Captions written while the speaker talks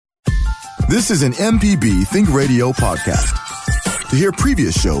This is an MPB Think Radio podcast. To hear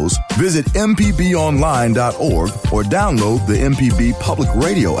previous shows, visit mpbonline.org or download the MPB Public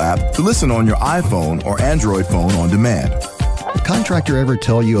Radio app to listen on your iPhone or Android phone on demand. Contractor ever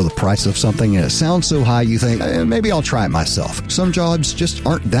tell you the price of something and it sounds so high you think, maybe I'll try it myself. Some jobs just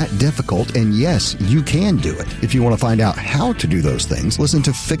aren't that difficult, and yes, you can do it. If you want to find out how to do those things, listen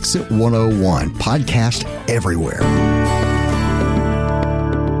to Fix It 101, podcast everywhere.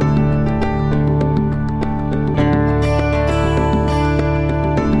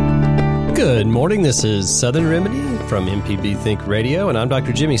 Good morning. This is Southern Remedy from MPB Think Radio, and I'm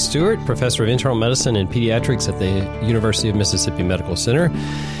Dr. Jimmy Stewart, professor of internal medicine and pediatrics at the University of Mississippi Medical Center.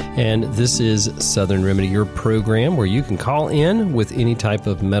 And this is Southern Remedy, your program where you can call in with any type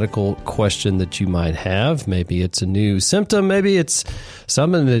of medical question that you might have. Maybe it's a new symptom. Maybe it's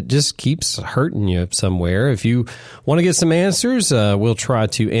something that just keeps hurting you somewhere. If you want to get some answers, we'll try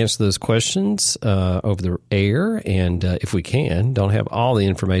to answer those questions over the air. And if we can, don't have all the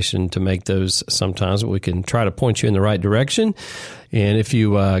information to make those sometimes, but we can try to point you in the right direction. And if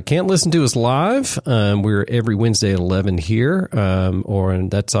you can't listen to us live, we're every Wednesday at 11 here,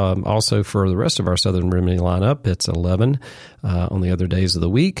 and that's also for the rest of our Southern Remedy lineup. It's 11 on the other days of the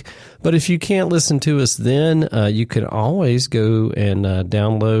week. But if you can't listen to us then, you can always go and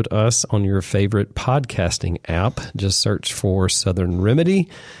download us on your favorite podcasting app. Just search for Southern Remedy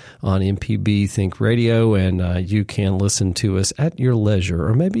on MPB Think Radio, and you can listen to us at your leisure.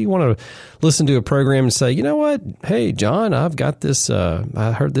 Or maybe you want to listen to a program and say, you know what, hey, John, I've got this,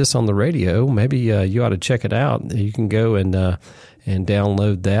 I heard this on the radio. Maybe you ought to check it out. You can go and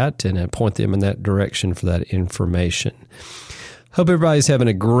download that and point them in that direction for that information. Hope everybody's having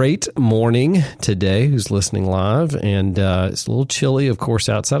a great morning today who's listening live, and it's a little chilly, of course,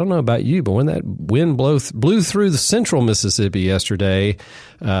 outside. I don't know about you, but when that wind blew through the central Mississippi yesterday,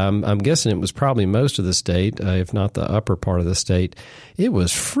 I'm guessing it was probably most of the state, if not the upper part of the state. It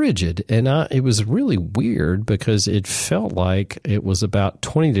was frigid, and it was really weird because it felt like it was about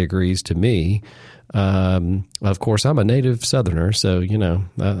 20 degrees to me. Of course, I'm a native Southerner, so you know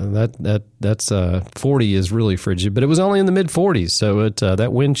that's 40 is really frigid, but it was only in the mid 40s, so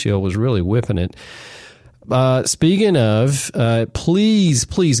that wind chill was really whipping it. Speaking of,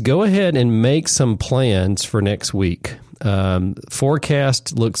 please go ahead and make some plans for next week.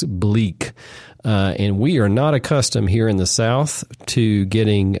 Forecast looks bleak. And we are not accustomed here in the South to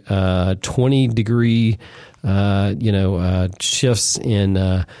getting 20-degree, shifts in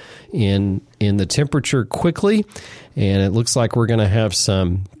the temperature quickly, and it looks like we're going to have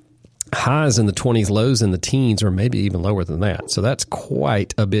some highs in the 20s, lows in the teens, or maybe even lower than that. So that's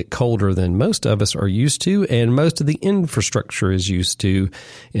quite a bit colder than most of us are used to, and most of the infrastructure is used to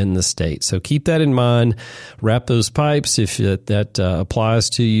in the state. So keep that in mind. Wrap those pipes if that applies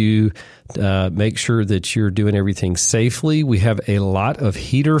to you. Make sure that you're doing everything safely. We have a lot of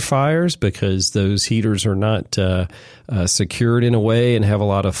heater fires because those heaters are not secured in a way and have a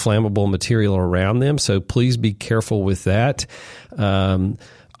lot of flammable material around them. So please be careful with that.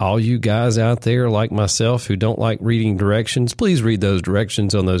 All you guys out there like myself who don't like reading directions, please read those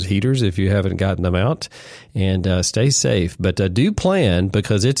directions on those heaters if you haven't gotten them out, and stay safe. But do plan,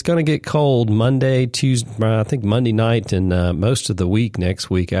 because it's going to get cold Monday, Tuesday, I think Monday night, and most of the week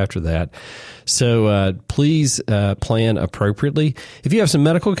next week after that. So please plan appropriately. If you have some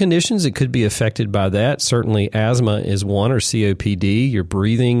medical conditions that could be affected by that, certainly asthma is one, or COPD. Your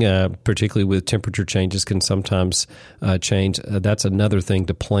breathing, particularly with temperature changes, can sometimes change. That's another thing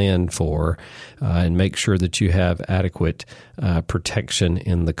to plan for, and make sure that you have adequate protection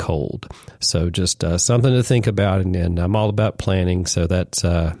in the cold. So just something to think about, and I'm all about planning, so that's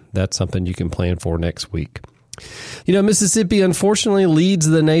something you can plan for next week. You know, Mississippi, unfortunately, leads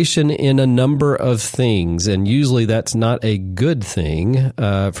the nation in a number of things, and usually that's not a good thing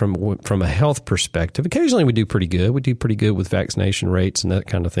from a health perspective. Occasionally we do pretty good. We do pretty good with vaccination rates and that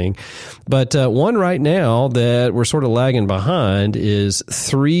kind of thing. But one right now that we're sort of lagging behind is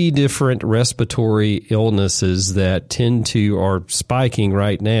 3 different respiratory illnesses that are spiking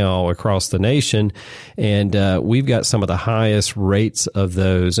right now across the nation, and we've got some of the highest rates of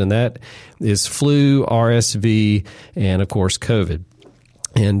those, and that is flu, RSV, and of course COVID.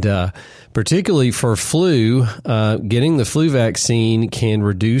 And particularly for flu, getting the flu vaccine can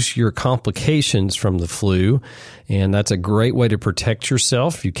reduce your complications from the flu, and that's a great way to protect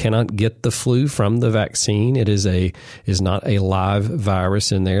yourself. You cannot get the flu from the vaccine. It is not a live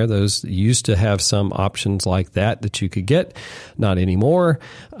virus in there. Those used to have some options like that you could get, not anymore.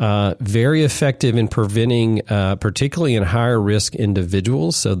 Very effective in preventing, particularly in higher risk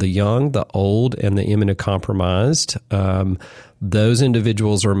individuals, so the young, the old, and the immunocompromised. those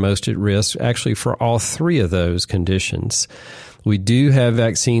individuals are most at risk, actually, for all three of those conditions. We do have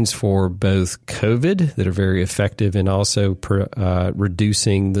vaccines for both COVID that are very effective in also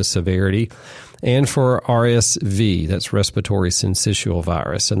reducing the severity, and for RSV, that's respiratory syncytial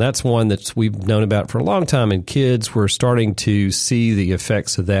virus. And that's one that we've known about for a long time in kids. We're starting to see the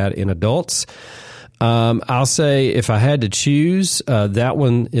effects of that in adults. I'll say if I had to choose, that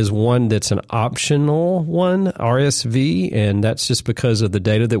one is one that's an optional one, RSV, and that's just because of the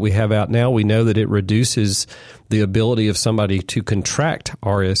data that we have out now. We know that it reduces the ability of somebody to contract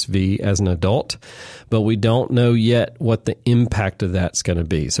RSV as an adult, but we don't know yet what the impact of that's going to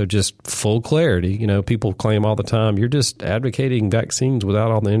be. So just full clarity, people claim all the time, you're just advocating vaccines without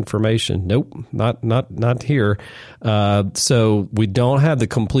all the information. Nope, not here. So we don't have the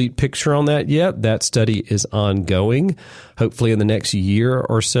complete picture on that yet. That study is ongoing. Hopefully in the next year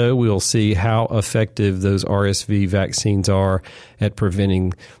or so, we'll see how effective those RSV vaccines are at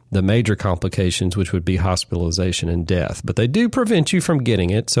preventing the major complications, which would be hospitalization and death. But they do prevent you from getting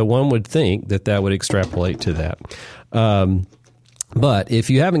it, so one would think that would extrapolate to that. But if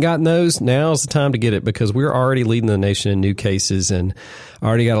you haven't gotten those, now's the time to get it, because we're already leading the nation in new cases and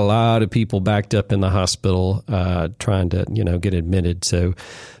already got a lot of people backed up in the hospital trying to get admitted, so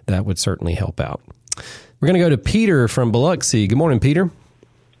that would certainly help out. We're going to go to Peter from Biloxi. Good morning, Peter.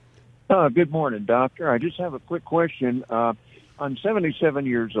 Good morning, Doctor. I just have a quick question. I'm 77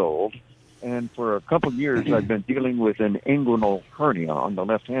 years old, and for a couple of years I've been dealing with an inguinal hernia on the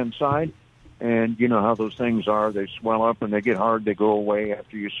left-hand side. And you know how those things are. They swell up and they get hard. They go away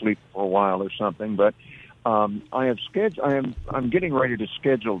after you sleep for a while or something. But I'm getting ready to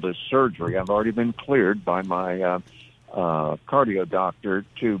schedule this surgery. I've already been cleared by my cardio doctor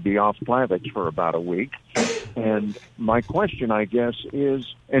to be off Plavix for about a week. And my question, I guess,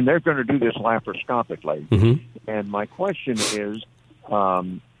 is, and they're going to do this laparoscopically. Mm-hmm. And my question is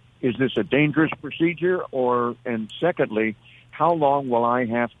this a dangerous procedure? And secondly, how long will I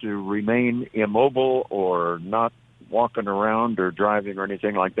have to remain immobile or not walking around or driving or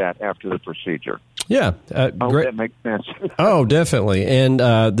anything like that after the procedure? Yeah. Great. That makes sense. Oh, definitely. And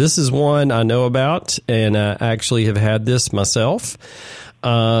this is one I know about, and I actually have had this myself.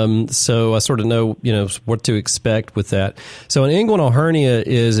 So I sort of know, what to expect with that. So an inguinal hernia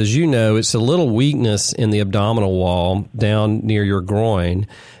is, as you know, it's a little weakness in the abdominal wall down near your groin.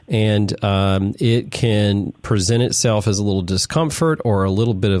 And it can present itself as a little discomfort or a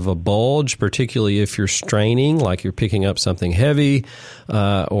little bit of a bulge, particularly if you're straining, like you're picking up something heavy,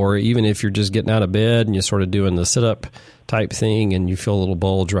 or even if you're just getting out of bed and you're sort of doing the sit-up type thing and you feel a little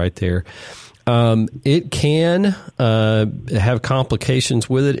bulge right there. It can have complications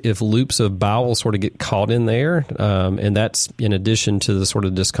with it if loops of bowel sort of get caught in there, and that's in addition to the sort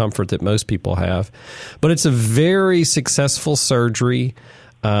of discomfort that most people have. But it's a very successful surgery.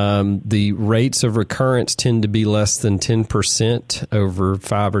 The rates of recurrence tend to be less than 10% over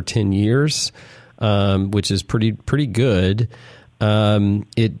 5 or 10 years, which is pretty good.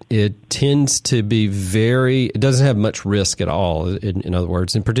 It tends to be it doesn't have much risk at all, in other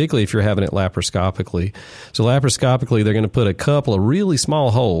words, and particularly if you're having it laparoscopically. So laparoscopically, they're going to put a couple of really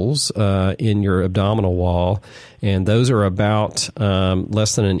small holes in your abdominal wall, and those are about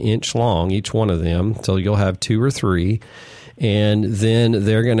less than an inch long, each one of them. So you'll have 2 or 3. And then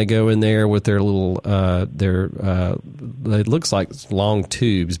they're going to go in there with their little, it looks like long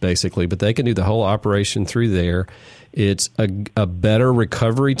tubes, basically, but they can do the whole operation through there. It's a better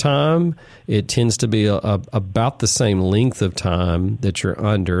recovery time. It tends to be about the same length of time that you're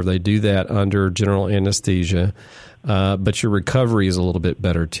under. They do that under general anesthesia, but your recovery is a little bit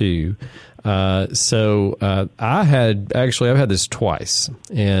better too. So I've had this twice,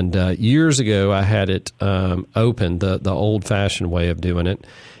 and years ago I had it opened, the old-fashioned way of doing it,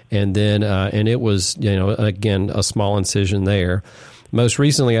 and then and it was again a small incision there. Most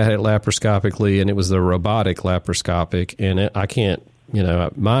recently I had it laparoscopically, and it was the robotic laparoscopic, and I can't.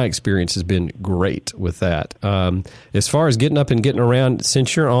 My experience has been great with that. As far as getting up and getting around,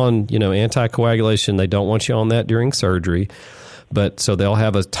 since you're on anticoagulation, they don't want you on that during surgery. But so they'll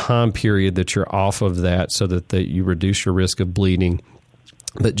have a time period that you're off of that so that you reduce your risk of bleeding.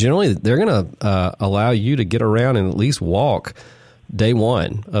 But generally, they're going to allow you to get around and at least walk day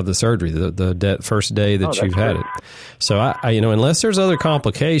one of the surgery, the first day that you've had it. So, I unless there's other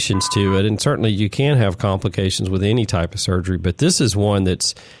complications to it, and certainly you can have complications with any type of surgery, but this is one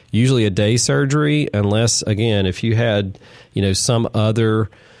that's usually a day surgery unless, again, if you had, some other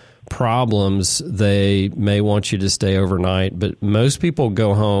problems, they may want you to stay overnight, but most people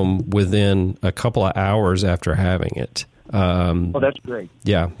go home within a couple of hours after having it. That's great.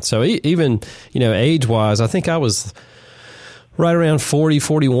 Yeah. So even, age-wise, I think I was right around 40,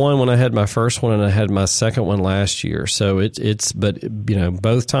 41 when I had my first one, and I had my second one last year. So but you know,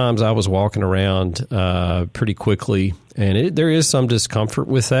 both times I was walking around pretty quickly, and there is some discomfort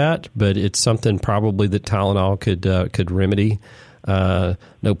with that, but it's something probably that Tylenol could remedy.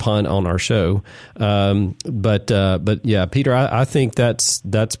 No pun on our show. But yeah, Peter, I think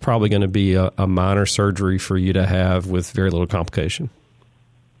that's probably going to be a minor surgery for you to have with very little complication.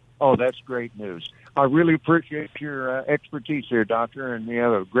 Oh, that's great news. I really appreciate your expertise here, Doctor, and you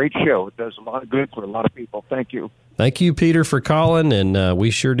have a great show. It does a lot of good for a lot of people. Thank you. Thank you, Peter, for calling, and we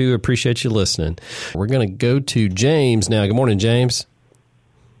sure do appreciate you listening. We're going to go to James now. Good morning, James.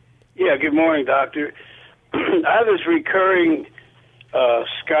 Yeah, good morning, Doctor. I have this recurring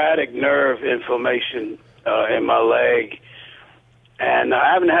sciatic nerve inflammation in my leg, and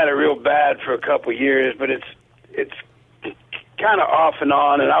I haven't had it real bad for a couple of years, but it's kind of off and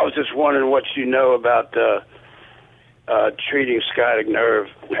on, and I was just wondering what you know about treating sciatic nerve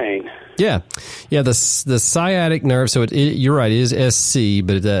pain. Yeah, the sciatic nerve. So you're right. It is SC,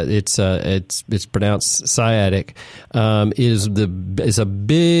 but it's pronounced sciatic. Is a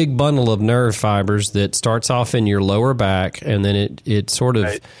big bundle of nerve fibers that starts off in your lower back, and then it sort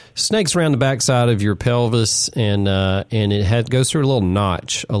of snakes around the backside of your pelvis, and it goes through a little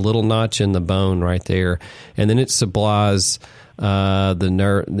notch in the bone right there, and then it supplies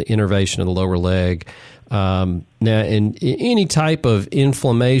the innervation of the lower leg. Now, in any type of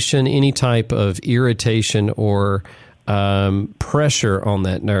inflammation, any type of irritation or pressure on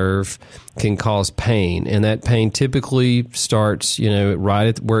that nerve can cause pain, and that pain typically starts, right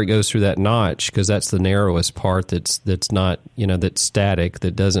at where it goes through that notch, because that's the narrowest part that's not, that's static,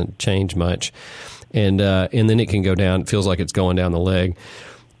 that doesn't change much, and then it can go down. It feels like it's going down the leg.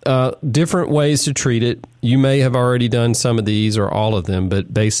 Different ways to treat it. You may have already done some of these or all of them,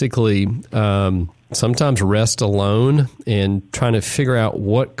 but basically, sometimes rest alone and trying to figure out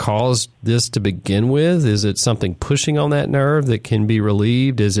what caused this to begin with. Is it something pushing on that nerve that can be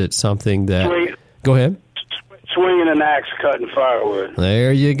relieved? Is it something that... Go ahead. Swinging an axe, cutting firewood.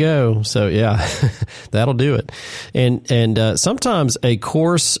 There you go. So, yeah, that'll do it. And sometimes a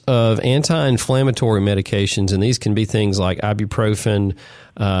course of anti-inflammatory medications, and these can be things like ibuprofen,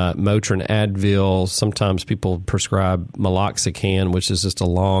 Motrin, Advil. Sometimes people prescribe meloxicam, which is just a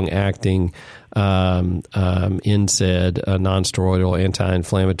long-acting NSAID, a non-steroidal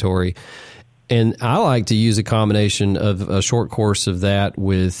anti-inflammatory. And I like to use a combination of a short course of that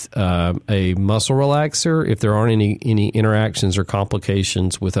with a muscle relaxer if there aren't any interactions or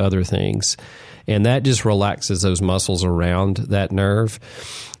complications with other things. And that just relaxes those muscles around that nerve.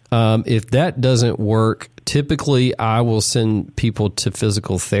 If that doesn't work, typically I will send people to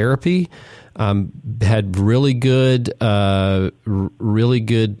physical therapy. Had really good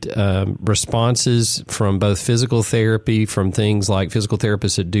responses from both physical therapy, from things like physical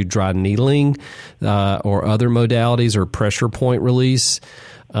therapists that do dry needling or other modalities or pressure point release.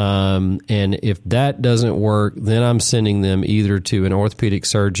 And if that doesn't work, then I'm sending them either to an orthopedic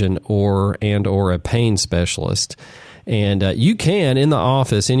surgeon or a pain specialist. And you can, in the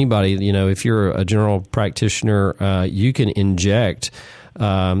office, anybody, if you're a general practitioner, you can inject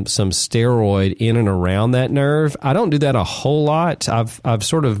some steroid in and around that nerve. I don't do that a whole lot. I've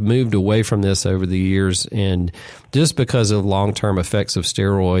sort of moved away from this over the years, and just because of long-term effects of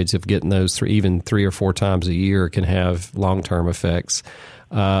steroids, of getting those even 3 or 4 times a year can have long-term effects.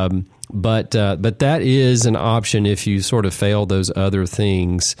 But that is an option if you sort of fail those other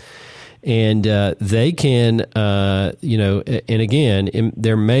things. And they can, and again,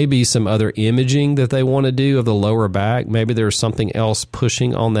 there may be some other imaging that they want to do of the lower back. Maybe there's something else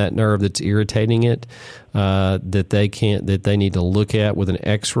pushing on that nerve that's irritating it that they need to look at with an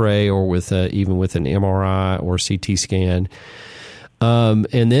X-ray or with even with an MRI or CT scan.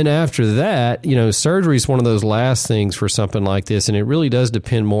 And then after that, surgery is one of those last things for something like this, and it really does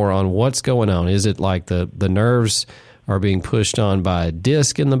depend more on what's going on. Is it like the nerves are being pushed on by a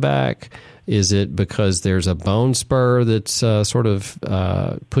disc in the back? Is it because there's a bone spur that's sort of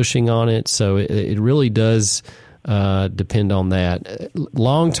pushing on it? So it really does depend on that.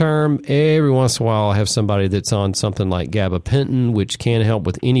 Long term, every once in a while, I'll have somebody that's on something like gabapentin, which can help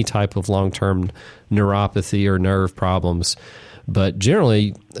with any type of long-term neuropathy or nerve problems. But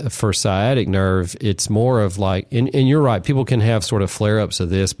generally, for sciatic nerve, it's more of like, and you're right, people can have sort of flare-ups of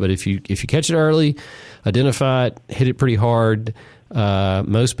this, but if you catch it early, identify it, hit it pretty hard,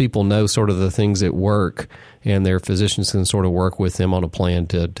 most people know sort of the things that work, and their physicians can sort of work with them on a plan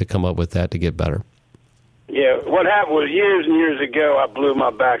to come up with that to get better. Yeah, what happened was years and years ago, I blew my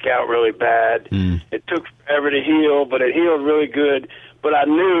back out really bad. It took forever to heal, but it healed really good. But I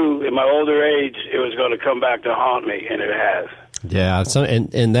knew in my older age it was going to come back to haunt me, and it has. Yeah,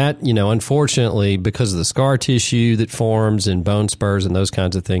 and that, unfortunately, because of the scar tissue that forms and bone spurs and those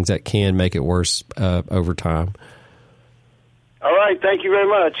kinds of things, that can make it worse over time. All right. Thank you very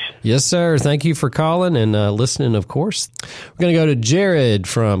much. Yes, sir. Thank you for calling and listening, of course. We're going to go to Jared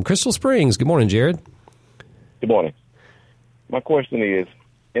from Crystal Springs. Good morning, Jared. Good morning. My question is,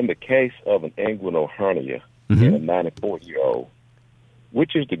 in the case of an inguinal hernia in a 94-year-old,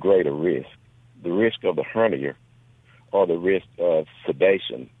 which is the greater risk, the risk of the hernia or the risk of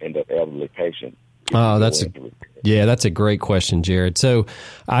sedation in that elderly patient? Oh, that's a great question, Jared. So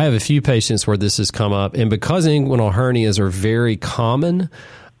I have a few patients where this has come up, and because inguinal hernias are very common,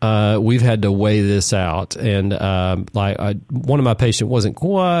 we've had to weigh this out. And one of my patients wasn't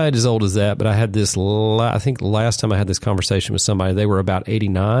quite as old as that, but I had this. I think last time I had this conversation with somebody, they were about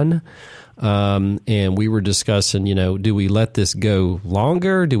 89. And we were discussing, do we let this go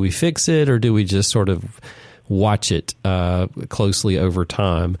longer? Do we fix it, or do we just sort of watch it closely over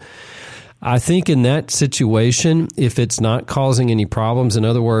time? I think in that situation, if it's not causing any problems, in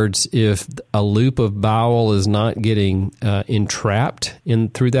other words, if a loop of bowel is not getting entrapped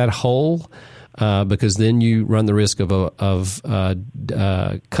through that hole, because then you run the risk of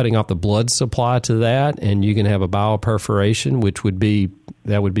cutting off the blood supply to that, and you can have a bowel perforation, which would be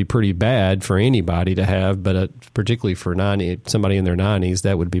pretty bad for anybody to have, but particularly for somebody in their 90s,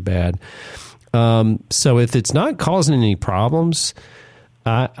 that would be bad. So if it's not causing any problems,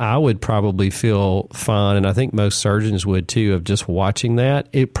 I would probably feel fine, and I think most surgeons would too, of just watching that.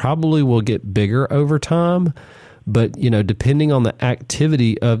 It probably will get bigger over time, but depending on the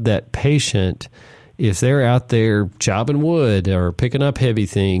activity of that patient, if they're out there chopping wood or picking up heavy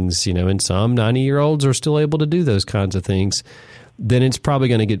things, and some 90-year-olds are still able to do those kinds of things, then it's probably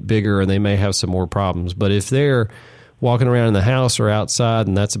going to get bigger and they may have some more problems. But if they're walking around in the house or outside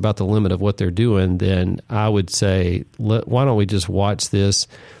and that's about the limit of what they're doing, then I would say, why don't we just watch this?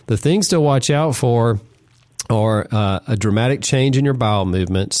 The things to watch out for are a dramatic change in your bowel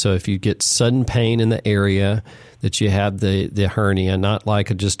movement. So if you get sudden pain in the area that you have the hernia, not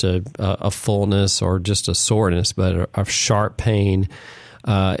like just a fullness or just a soreness, but a sharp pain,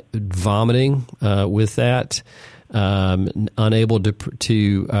 vomiting with that, unable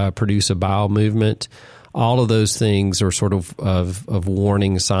to produce a bowel movement. All of those things are sort of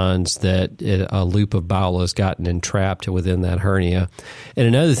warning signs that a loop of bowel has gotten entrapped within that hernia. And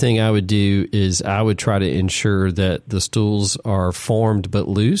another thing I would do is I would try to ensure that the stools are formed but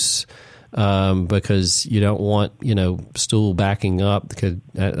loose, because you don't want stool backing up, because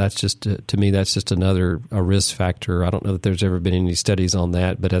that's just to me that's just a risk factor. I don't know that there's ever been any studies on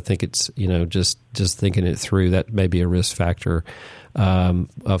that, but I think it's just thinking it through, that may be a risk factor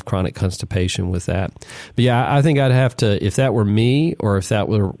of chronic constipation with that. But yeah, I think I'd have to, if that were me or if that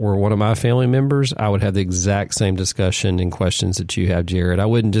were one of my family members, I would have the exact same discussion and questions that you have, Jared. I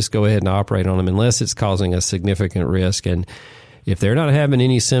wouldn't just go ahead and operate on them unless it's causing a significant risk. And if they're not having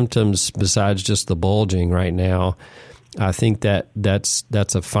any symptoms besides just the bulging right now, I think that's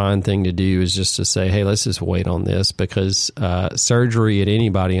a fine thing to do, is just to say, hey, let's just wait on this, because surgery at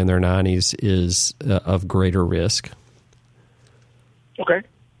anybody in their 90s is of greater risk. Okay.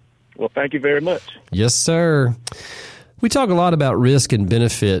 Well, thank you very much. Yes, sir. We talk a lot about risk and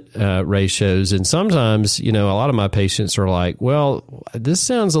benefit ratios, and sometimes, a lot of my patients are like, well, this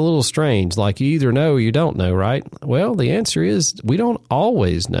sounds a little strange, like you either know or you don't know, right? Well, the answer is we don't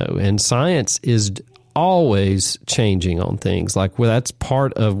always know, and science is always changing on things. That's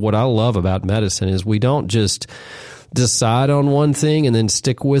part of what I love about medicine, is we don't just decide on one thing and then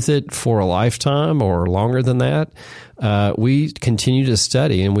stick with it for a lifetime or longer than that. We continue to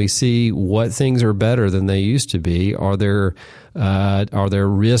study, and we see what things are better than they used to be. Are there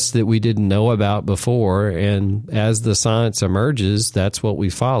risks that we didn't know about before? And as the science emerges, that's what we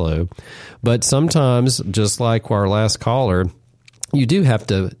follow. But sometimes, just like our last caller, you do have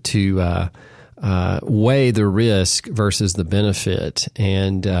to weigh the risk versus the benefit,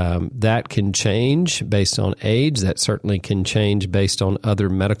 and that can change based on age. That certainly can change based on other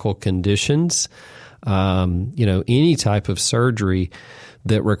medical conditions. Any type of surgery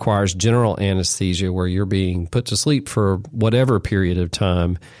that requires general anesthesia, where you're being put to sleep for whatever period of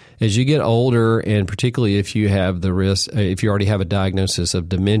time, as you get older, and particularly if you have the risk, if you already have a diagnosis of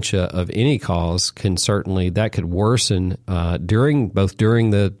dementia of any cause, that could worsen during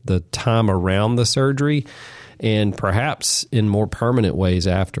the time around the surgery, and perhaps in more permanent ways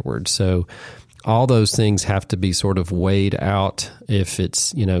afterwards. So all those things have to be sort of weighed out if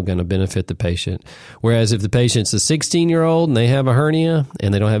it's, going to benefit the patient. Whereas if the patient's a 16-year-old and they have a hernia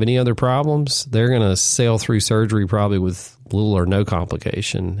and they don't have any other problems, they're going to sail through surgery probably with little or no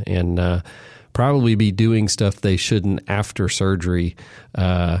complication, and probably be doing stuff they shouldn't after surgery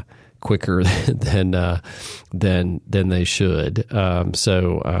quicker than they should. And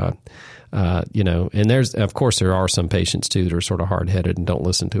of course there are some patients too that are sort of hard-headed and don't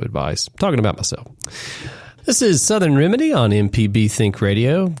listen to advice. I'm talking about myself. This is Southern Remedy on MPB Think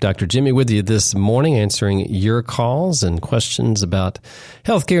Radio. Dr. Jimmy with you this morning, answering your calls and questions about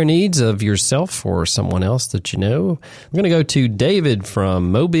healthcare needs of yourself or someone else that you know. I'm going to go to David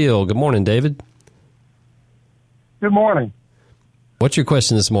from Mobile. Good morning, David. Good morning. What's your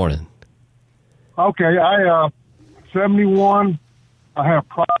question this morning? Okay, I 71. I have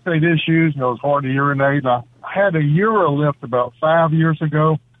prostate issues. It's hard to urinate. I had a UroLift about 5 years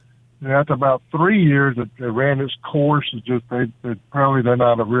ago. And after about 3 years, it ran its course. It's just they're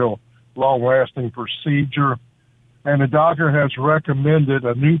not a real long-lasting procedure. And the doctor has recommended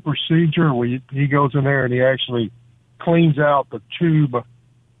a new procedure where he goes in there and he actually cleans out the tube,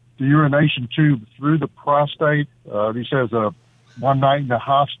 the urination tube through the prostate. He says one night in the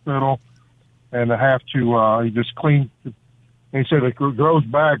hospital, and I have to he just clean. He said it grows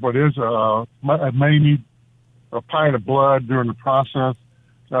back, but it may need a pint of blood during the process.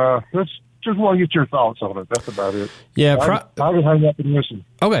 Just want to get your thoughts on it. That's about it. Yeah, I would hang up and listen.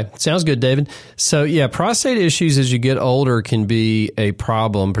 Okay, sounds good, David. So, yeah, prostate issues as you get older can be a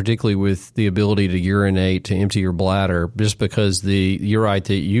problem, particularly with the ability to urinate, to empty your bladder, just because you're right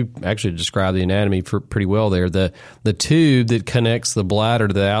that you actually described the anatomy pretty well there. The tube that connects the bladder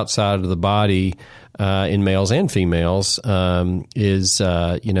to the outside of the body in males and females is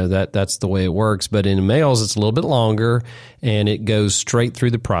that's the way it works. But in males, it's a little bit longer, and it goes straight through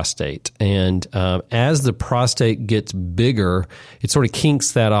the prostate. And as the prostate gets bigger, it sort of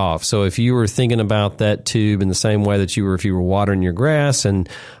kinks that off. So if you were thinking about that tube in the same way that if you were watering your grass, and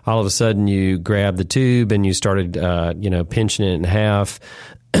all of a sudden you grabbed the tube and you started pinching it in half,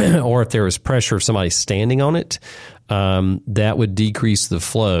 or if there was pressure of somebody standing on it, that would decrease the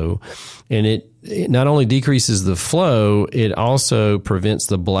flow. And it not only decreases the flow, it also prevents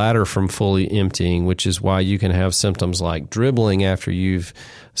the bladder from fully emptying, which is why you can have symptoms like dribbling after you've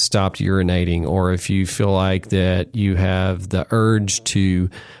stopped urinating, or if you feel like that you have the urge to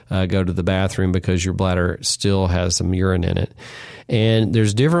go to the bathroom because your bladder still has some urine in it. And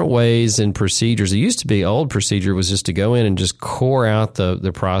there's different ways and procedures. It used to be, old procedure was just to go in and just core out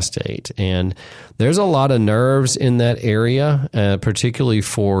the prostate. And there's a lot of nerves in that area, particularly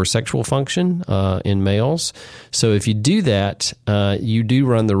for sexual function in males. So if you do that, you do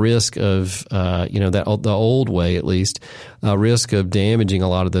run the risk of, the old way at least, risk of damaging a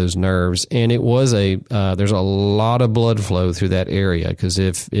lot of those nerves. And it was there's a lot of blood flow through that area, because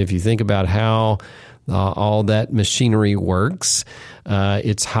if you think about how all that machinery works,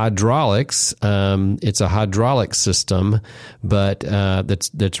 it's hydraulics. It's a hydraulic system, but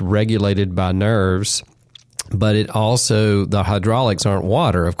that's regulated by nerves. But it also, the hydraulics aren't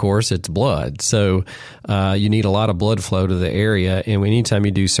water, of course, it's blood. So you need a lot of blood flow to the area. And anytime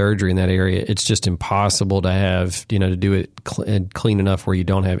you do surgery in that area, it's just impossible to have, to do it clean enough where you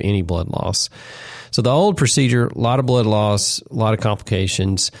don't have any blood loss. So the old procedure, a lot of blood loss, a lot of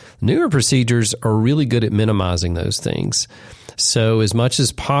complications. Newer procedures are really good at minimizing those things. So as much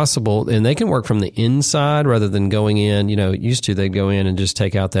as possible, and they can work from the inside rather than going in, used to they'd go in and just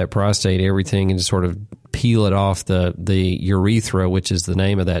take out that prostate, everything, and just sort of peel it off the urethra, which is the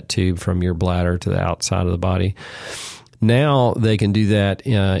name of that tube from your bladder to the outside of the body. Now they can do that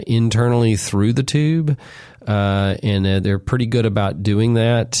internally through the tube. And they're pretty good about doing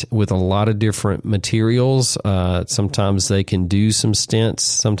that with a lot of different materials. Sometimes they can do some stents.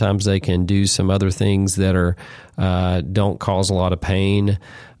 Sometimes they can do some other things that don't cause a lot of pain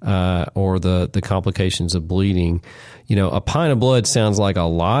or the complications of bleeding. A pint of blood sounds like a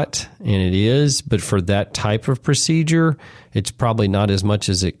lot, and it is, but for that type of procedure, it's probably not as much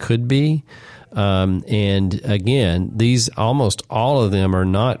as it could be. And again, these, almost all of them are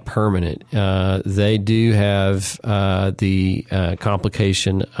not permanent. They do have the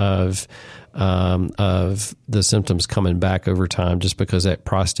complication of the symptoms coming back over time, just because that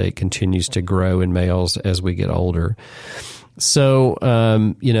prostate continues to grow in males as we get older. So,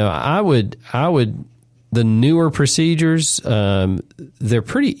 I would the newer procedures, they're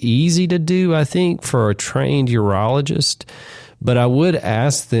pretty easy to do, I think, for a trained urologist. But I would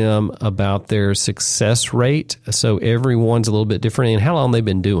ask them about their success rate. So everyone's a little bit different, and how long they've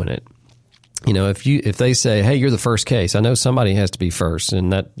been doing it. If they say, "Hey, you're the first case," I know somebody has to be first,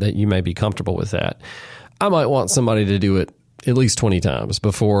 and that you may be comfortable with that. I might want somebody to do it at least 20 times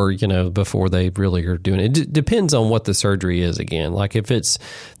before they really are doing it. It depends on what the surgery is. Again, like if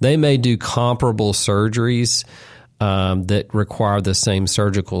they may do comparable surgeries. that require the same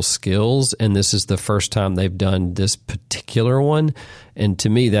surgical skills, and this is the first time they've done this particular one. And to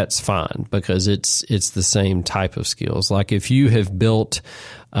me, that's fine because it's the same type of skills. Like if you have built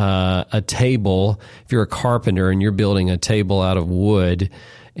a table, if you're a carpenter and you're building a table out of wood,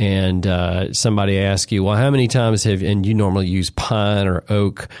 and somebody asks you, well, how many times and you normally use pine or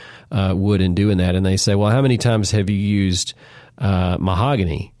oak wood in doing that, and they say, well, how many times have you used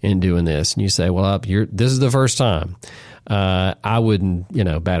mahogany in doing this? And you say, well, this is the first time. I wouldn't,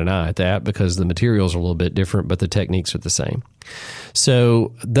 bat an eye at that because the materials are a little bit different, but the techniques are the same.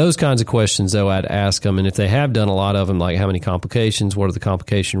 So those kinds of questions, though, I'd ask them. And if they have done a lot of them, like how many complications, what are the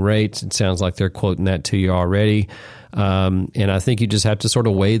complication rates? It sounds like they're quoting that to you already. And I think you just have to sort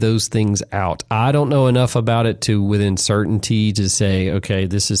of weigh those things out. I don't know enough about it to within certainty to say, okay,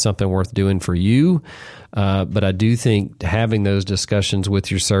 this is something worth doing for you. But I do think having those discussions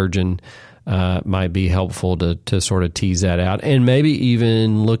with your surgeon might be helpful to sort of tease that out, and maybe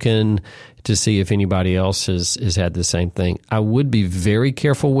even looking to see if anybody else has had the same thing. I would be very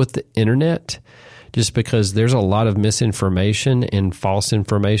careful with the internet, just because there's a lot of misinformation and false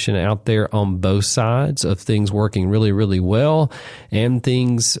information out there on both sides of things working really, really well and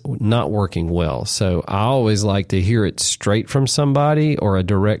things not working well. So I always like to hear it straight from somebody or a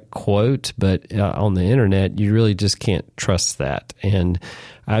direct quote, but on the internet, you really just can't trust that. And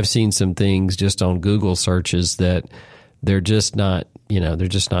I've seen some things just on Google searches that they're just not, they're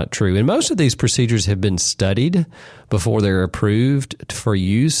just not true. And most of these procedures have been studied before they're approved for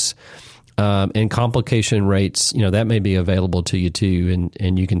use. And complication rates, that may be available to you too,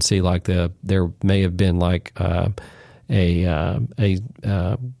 and you can see like there may have been like a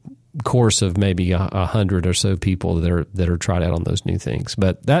course of maybe 100 or so people that are tried out on those new things.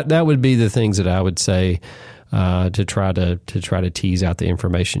 But that would be the things that I would say to try to tease out the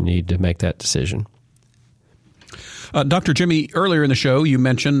information you need to make that decision. Dr. Jimmy, earlier in the show, you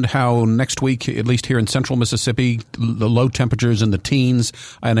mentioned how next week, at least here in central Mississippi, the low temperatures in the teens.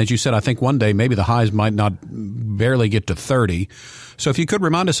 And as you said, I think one day maybe the highs might not barely get to 30. So if you could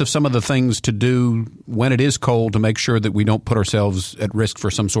remind us of some of the things to do when it is cold to make sure that we don't put ourselves at risk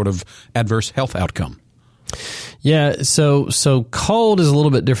for some sort of adverse health outcome. Yeah, so cold is a little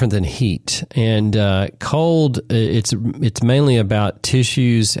bit different than heat, and cold it's mainly about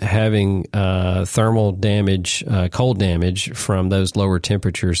tissues having thermal damage, cold damage from those lower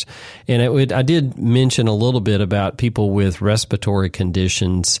temperatures. And I did mention a little bit about people with respiratory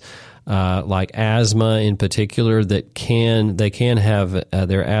conditions. Like asthma in particular, they can have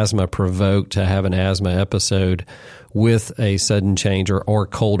their asthma provoked to have an asthma episode with a sudden change or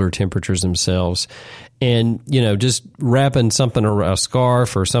colder temperatures themselves. And, just wrapping something, a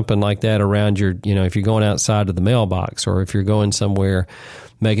scarf or something like that around your, if you're going outside of the mailbox or if you're going somewhere,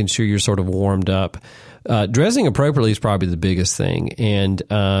 making sure you're sort of warmed up. Dressing appropriately is probably the biggest thing. And,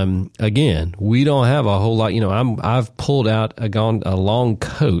 again, we don't have a whole lot, I've pulled out a long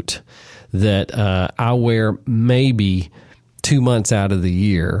coat that, I wear maybe 2 months out of the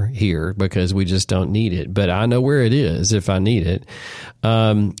year here because we just don't need it. But I know where it is if I need it.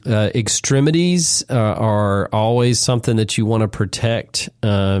 Extremities are always something that you want to protect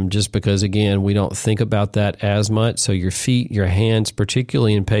just because, again, we don't think about that as much. So your feet, your hands,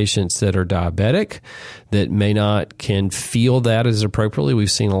 particularly in patients that are diabetic, that can feel that as appropriately.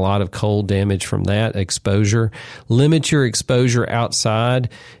 We've seen a lot of cold damage from that exposure. Limit your exposure outside.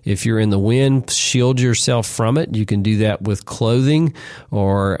 If you're in the wind, shield yourself from it. You can do that with clothing,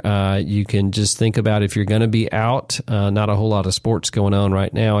 or you can just think about if you're going to be out, not a whole lot of sports going on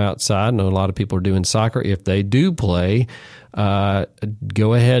right now outside. I know a lot of people are doing soccer. If they do play,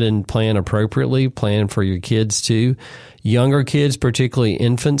 go ahead and plan appropriately. Plan for your kids too. Younger kids, particularly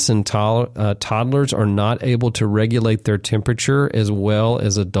infants and toddlers, are not able to regulate their temperature as well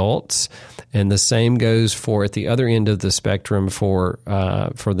as adults, and the same goes for at the other end of the spectrum for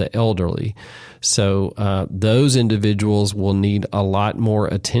the elderly. So those individuals will need a lot more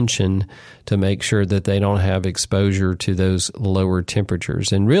attention to make sure that they don't have exposure to those lower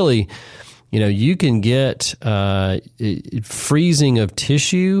temperatures. And really, you can get freezing of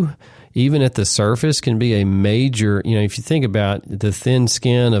tissue even at the surface can be a major, if you think about the thin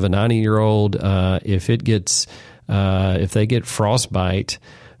skin of a 90-year-old, if they get frostbite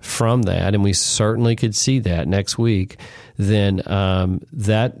from that, and we certainly could see that next week, then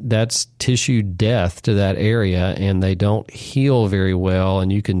that's tissue death to that area, and they don't heal very well,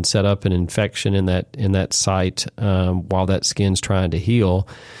 and you can set up an infection in that site while that skin's trying to heal.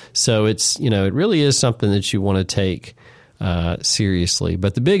 So it's it really is something that you want to take seriously.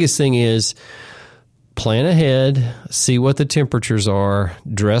 But the biggest thing is plan ahead, see what the temperatures are,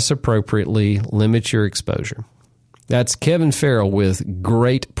 dress appropriately, limit your exposure. That's Kevin Farrell with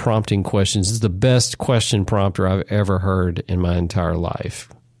great prompting questions. This is the best question prompter I've ever heard in my entire life.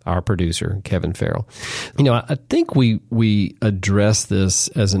 Our producer, Kevin Farrell. You know, I think we addressed this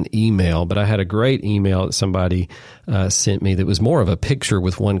as an email, but I had a great email that somebody sent me that was more of a picture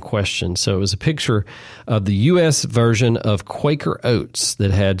with one question. So it was a picture of the U.S. version of Quaker Oats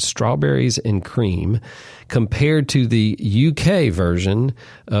that had strawberries and cream compared to the UK version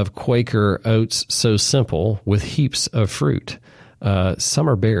of Quaker Oats So Simple with heaps of fruit.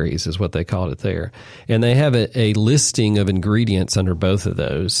 Summer berries is what they called it there. And they have a listing of ingredients under both of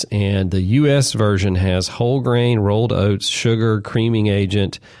those. And the U.S. version has whole grain, rolled oats, sugar, creaming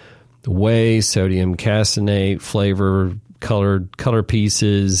agent, whey, sodium caseinate, flavor, color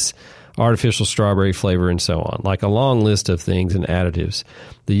pieces, artificial strawberry flavor, and so on. Like a long list of things and additives.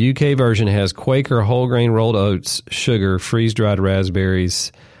 The UK version has Quaker whole grain rolled oats, sugar, freeze-dried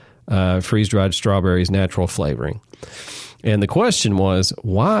raspberries, freeze-dried strawberries, natural flavoring. And the question was,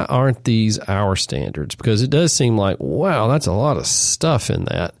 why aren't these our standards? Because it does seem like, wow, that's a lot of stuff in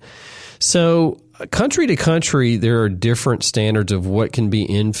that. So country to country, there are different standards of what can be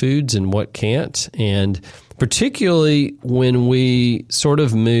in foods and what can't. And particularly when we sort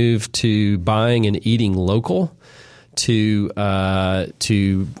of move to buying and eating local, to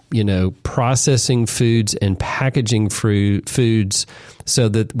processing foods and packaging foods so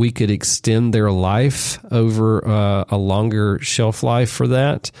that we could extend their life over a longer shelf life for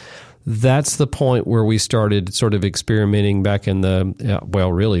that. That's the point where we started sort of experimenting back in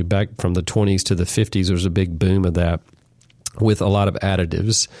back from the 20s to the 50s. There was a big boom of that with a lot of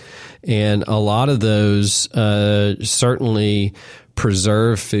additives. And a lot of those certainly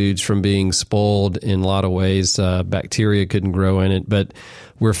preserve foods from being spoiled in a lot of ways. Bacteria couldn't grow in it. But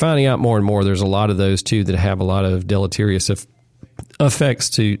we're finding out more and more there's a lot of those, too, that have a lot of deleterious effects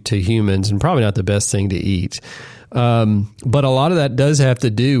to humans and probably not the best thing to eat. But a lot of that does have to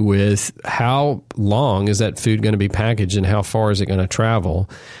do with how long is that food going to be packaged and how far is it going to travel.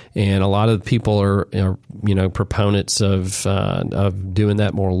 And a lot of people are proponents of doing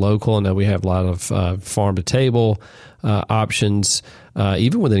that more local. And we have a lot of farm to table options,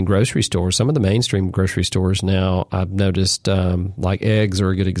 even within grocery stores. Some of the mainstream grocery stores now, I've noticed, like eggs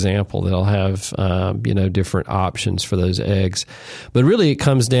are a good example. They'll have different options for those eggs. But really, it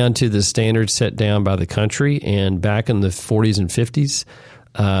comes down to the standards set down by the country. And back in the 40s and 50s,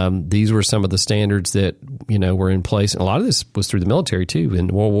 these were some of the standards that were in place. And a lot of this was through the military too. In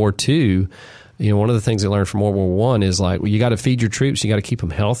World War II, one of the things they learned from World War I is you got to feed your troops, you got to keep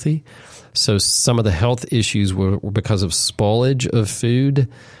them healthy. So some of the health issues were because of spoilage of food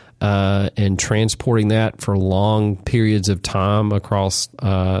and transporting that for long periods of time across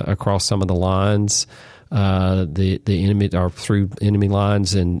some of the lines, the enemy or through enemy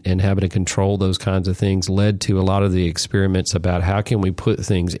lines, and having to control those kinds of things led to a lot of the experiments about how can we put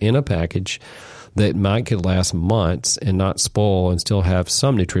things in a package that could last months and not spoil and still have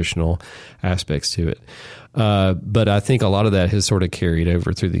some nutritional aspects to it. But I think a lot of that has sort of carried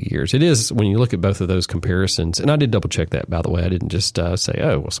over through the years. It is, when you look at both of those comparisons, and I did double check that, by the way. I didn't just say,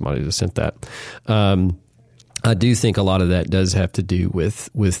 oh, well, somebody just sent that. I do think a lot of that does have to do with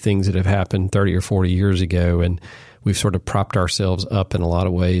things that have happened 30 or 40 years ago, and we've sort of propped ourselves up in a lot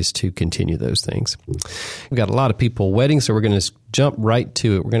of ways to continue those things. We've got a lot of people waiting, so we're going to jump right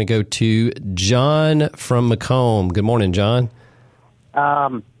to it. We're going to go to John from Macomb. Good morning, John.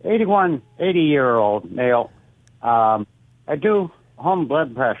 80-year-old male. I do home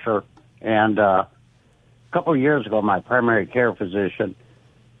blood pressure, and a couple of years ago, my primary care physician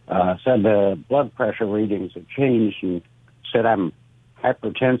said the blood pressure readings have changed and said I'm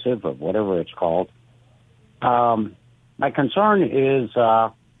hypertensive or whatever it's called. My concern is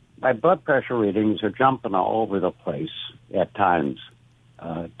my blood pressure readings are jumping all over the place at times.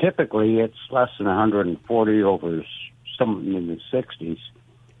 Typically, it's less than 140 over something in the 60s,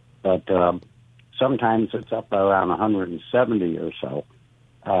 but sometimes it's up around 170 or so.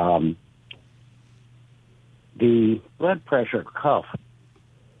 The blood pressure cuff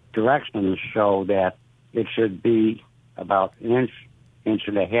directions show that it should be about an inch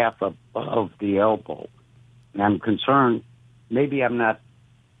and a half above the elbow. And I'm concerned maybe I'm not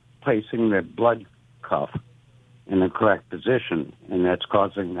placing the blood cuff in the correct position, and that's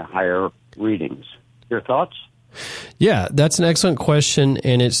causing the higher readings. Your thoughts? Yeah, that's an excellent question,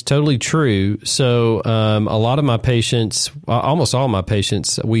 and it's totally true. So a lot of my patients, almost all my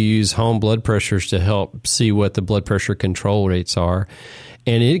patients, we use home blood pressures to help see what the blood pressure control rates are.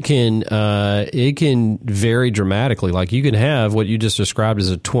 and it can vary dramatically. Like you can have what you just described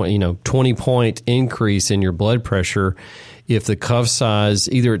as a 20-point increase in your blood pressure if the cuff size,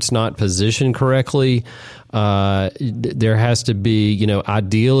 either it's not positioned correctly. There has to be,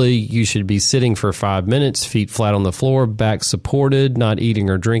 ideally you should be sitting for 5 minutes, feet flat on the floor, back supported, not eating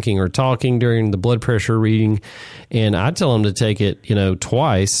or drinking or talking during the blood pressure reading. And I tell them to take it,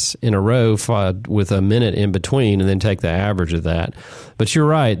 twice in a row with a minute in between, and then take the average of that. But you're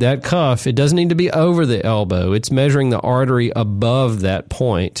right, that cuff, it doesn't need to be over the elbow. It's measuring the artery above that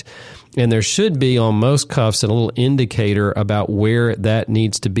point. And there should be on most cuffs a little indicator about where that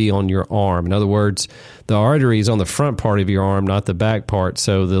needs to be on your arm. In other words, the artery is on the front part of your arm, not the back part.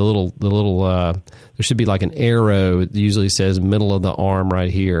 So there should be like an arrow. It usually says middle of the arm right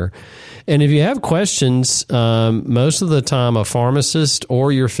here. And if you have questions, most of the time a pharmacist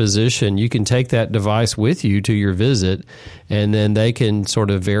or your physician, you can take that device with you to your visit, and then they can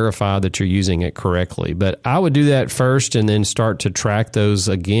sort of verify that you're using it correctly. But I would do that first and then start to track those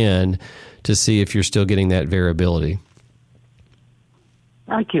again to see if you're still getting that variability.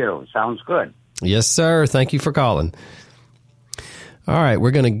 Thank you. Sounds good. Yes, sir. Thank you for calling. All right,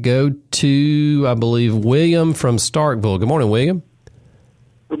 we're going to go to, I believe, William from Starkville. Good morning, William.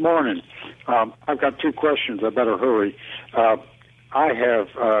 Good morning. I've got two questions. I better hurry. I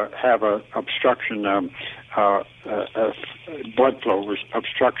have a obstruction, blood flow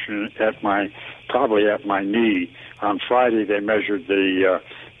obstruction probably at my knee. On Friday, they measured the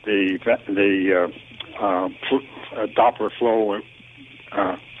Doppler flow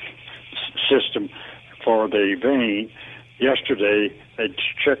system for the vein. Yesterday, they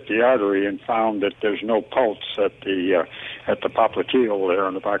checked the artery and found that there's no pulse at the popliteal there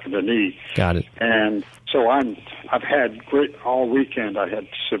on the back of the knee. Got it. And so I've had all weekend. I had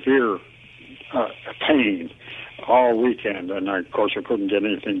severe pain all weekend, and of course I couldn't get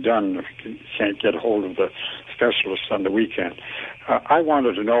anything done. Can't get a hold of the specialist on the weekend. I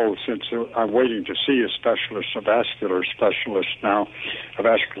wanted to know, since I'm waiting to see a specialist, a vascular specialist now, a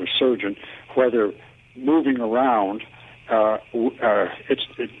vascular surgeon, whether moving around. It's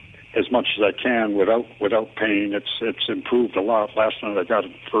as much as I can without pain. It's improved a lot. Last night I got a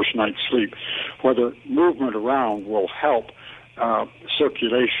first night's sleep. Whether movement around will help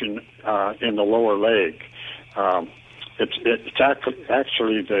circulation in the lower leg. It's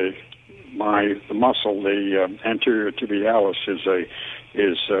actually the muscle, the anterior tibialis,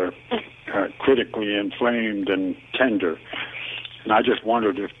 is critically inflamed and tender. And I just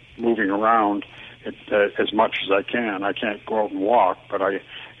wondered if moving around as much as I can. I can't go out and walk, but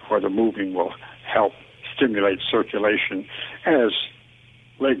whether moving will help stimulate circulation as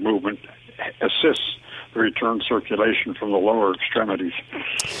leg movement assists the return circulation from the lower extremities.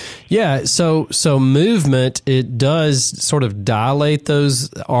 Yeah, so movement, it does sort of dilate those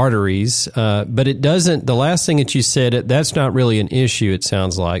arteries, but it doesn't, the last thing that you said, that's not really an issue, it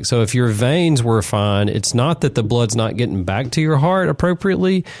sounds like. So if your veins were fine, it's not that the blood's not getting back to your heart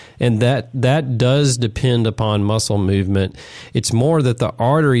appropriately, and that does depend upon muscle movement. It's more that the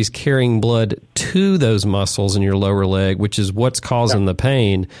arteries carrying blood to those muscles in your lower leg, which is what's causing the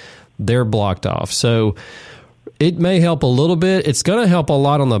pain, they're blocked off. So it may help a little bit. It's going to help a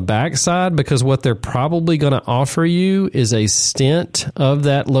lot on the backside, because what they're probably going to offer you is a stent of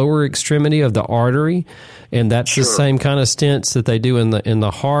that lower extremity of the artery, and that's the same kind of stents that they do in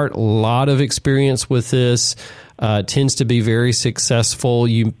the heart. A lot of experience with this. Tends to be very successful.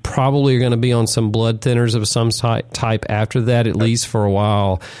 You probably are going to be on some blood thinners of some type after that, at least for a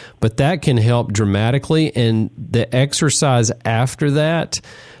while. But that can help dramatically, and the exercise after that,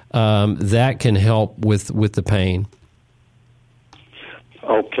 that can help with the pain.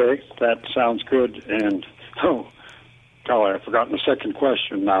 Okay, that sounds good. And golly, I've forgotten the second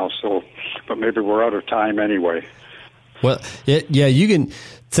question now. But maybe we're out of time anyway. Well, yeah, you can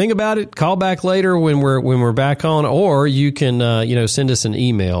think about it. Call back later when we're back on, or you can send us an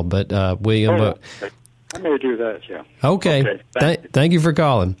email. But William, I may do that. Yeah. Okay. Thank you for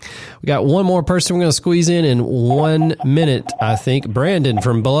calling. We got one more person we're going to squeeze in 1 minute, I think. Brandon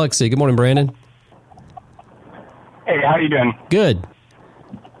from Biloxi. Good morning, Brandon. Hey, how you doing? Good.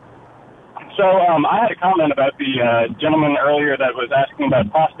 So I had a comment about the gentleman earlier that was asking about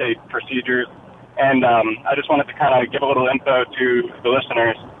prostate procedures, and I just wanted to kind of give a little info to the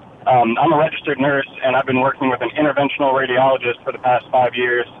listeners. I'm a registered nurse, and I've been working with an interventional radiologist for the past 5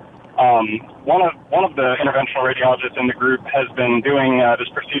 years. One of the interventional radiologists in the group has been doing this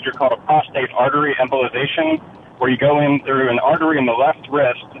procedure called a prostate artery embolization, where you go in through an artery in the left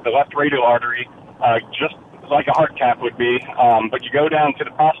wrist, the left radial artery, just like a heart cap would be, but you go down to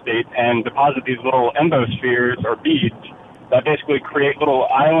the prostate and deposit these little embospheres or beads that basically create little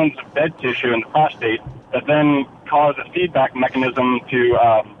islands of dead tissue in the prostate that then cause a feedback mechanism to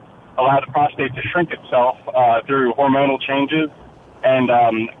allow the prostate to shrink itself through hormonal changes. And,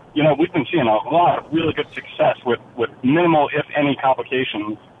 we've been seeing a lot of really good success with minimal, if any,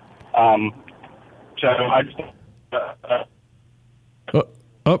 complications. So I just...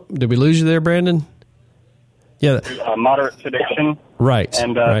 did we lose you there, Brandon? Yeah. Moderate sedation. Right.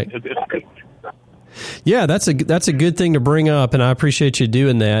 And right. It's good. Yeah, that's a good thing to bring up, and I appreciate you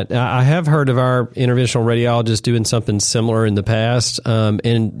doing that. I have heard of our interventional radiologist doing something similar in the past,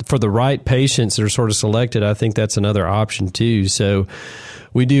 and for the right patients that are sort of selected, I think that's another option too. So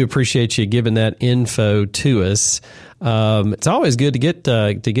we do appreciate you giving that info to us. It's always good to get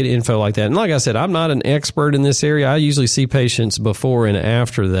info like that. And like I said, I'm not an expert in this area. I usually see patients before and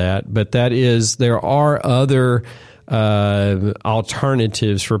after that, but there are other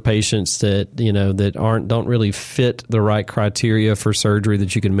alternatives for patients that don't really fit the right criteria for surgery,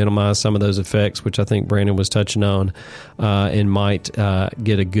 that you can minimize some of those effects, which I think Brandon was touching on, and might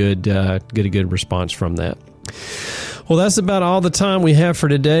get a good response from that. Well, that's about all the time we have for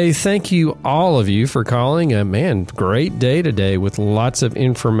today. Thank you, all of you, for calling. Great day today with lots of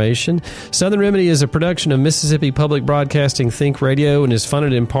information. Southern Remedy is a production of Mississippi Public Broadcasting Think Radio and is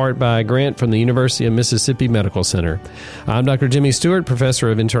funded in part by a grant from the University of Mississippi Medical Center. I'm Dr. Jimmy Stewart, professor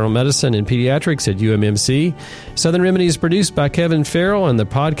of internal medicine and pediatrics at UMMC. Southern Remedy is produced by Kevin Farrell, and the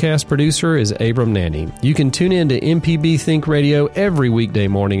podcast producer is Abram Nanny. You can tune in to MPB Think Radio every weekday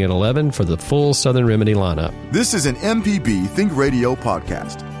morning at 11 for the full Southern Remedy lineup. This is an MPB Think Radio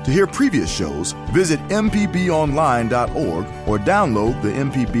podcast. To hear previous shows, visit mpbonline.org or download the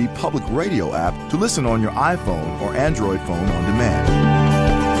MPB Public Radio app to listen on your iPhone or Android phone on demand.